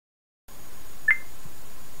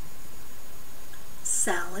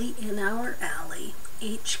Sally in Our Alley,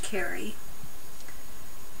 H. Carey.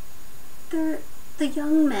 The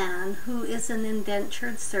young man who is an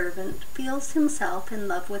indentured servant feels himself in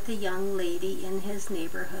love with a young lady in his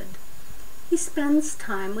neighborhood. He spends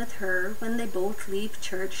time with her when they both leave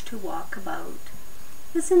church to walk about.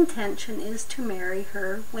 His intention is to marry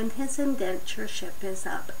her when his indentureship is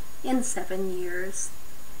up in 7 years.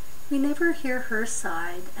 We never hear her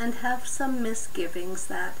side and have some misgivings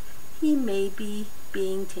that he may be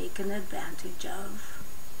being taken advantage of.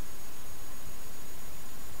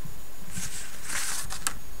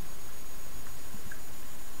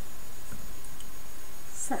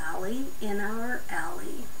 Sally in Our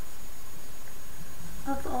Alley.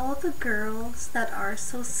 Of all the girls that are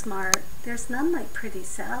so smart, there's none like pretty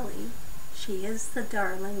Sally. She is the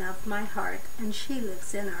darling of my heart, and she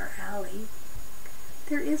lives in our alley.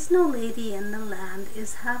 There is no lady in the land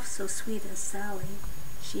is half so sweet as Sally.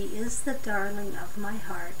 She is the darling of my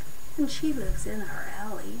heart, and she lives in our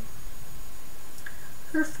alley.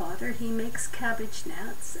 Her father he makes cabbage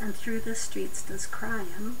nets, and through the streets does cry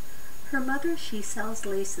 'em. Her mother she sells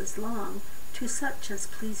laces long, to such as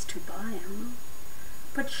please to buy 'em.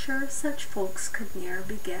 But sure such folks could ne'er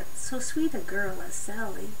beget so sweet a girl as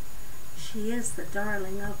Sally. She is the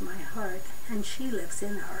darling of my heart, and she lives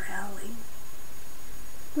in our alley.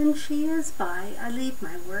 When she is by, I leave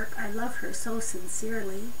my work, I love her so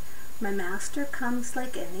sincerely. My master comes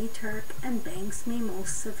like any Turk, and bangs me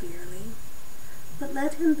most severely. But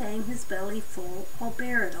let him bang his belly full, I'll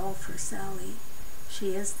bear it all for Sally.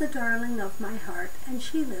 She is the darling of my heart, and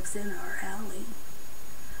she lives in our alley.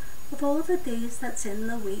 Of all the days that's in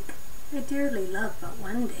the week, I dearly love but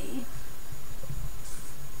one day.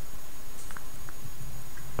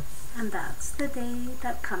 And that's the day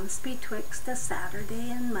that comes betwixt a Saturday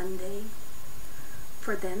and Monday.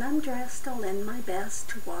 For then I'm dressed all in my best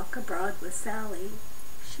to walk abroad with Sally.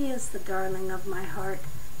 She is the darling of my heart,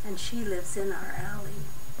 and she lives in our alley.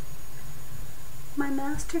 My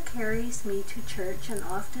master carries me to church, and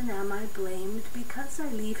often am I blamed because I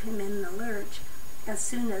leave him in the lurch as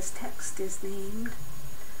soon as text is named.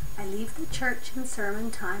 I leave the church in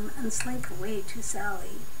sermon time and slink away to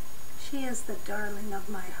Sally. She is the darling of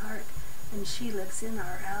my heart, and she lives in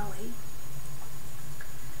our alley.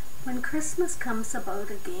 When Christmas comes about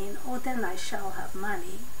again, oh then I shall have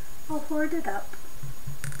money. I'll hoard it up,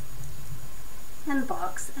 and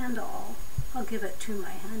box and all, I'll give it to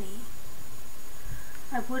my honey.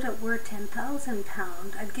 I would it were 10,000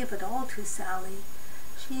 pound, I'd give it all to Sally.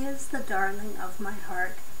 She is the darling of my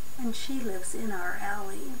heart, and she lives in our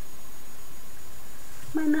alley.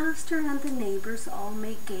 My master and the neighbors all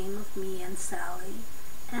make game of me and Sally,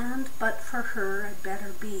 and but for her I'd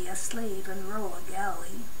better be a slave and row a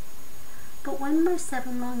galley. But when my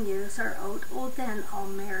 7 long years are out, oh then I'll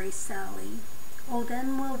marry Sally. Oh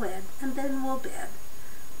then we'll wed, and then we'll bed,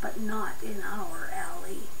 but not in our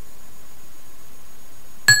alley.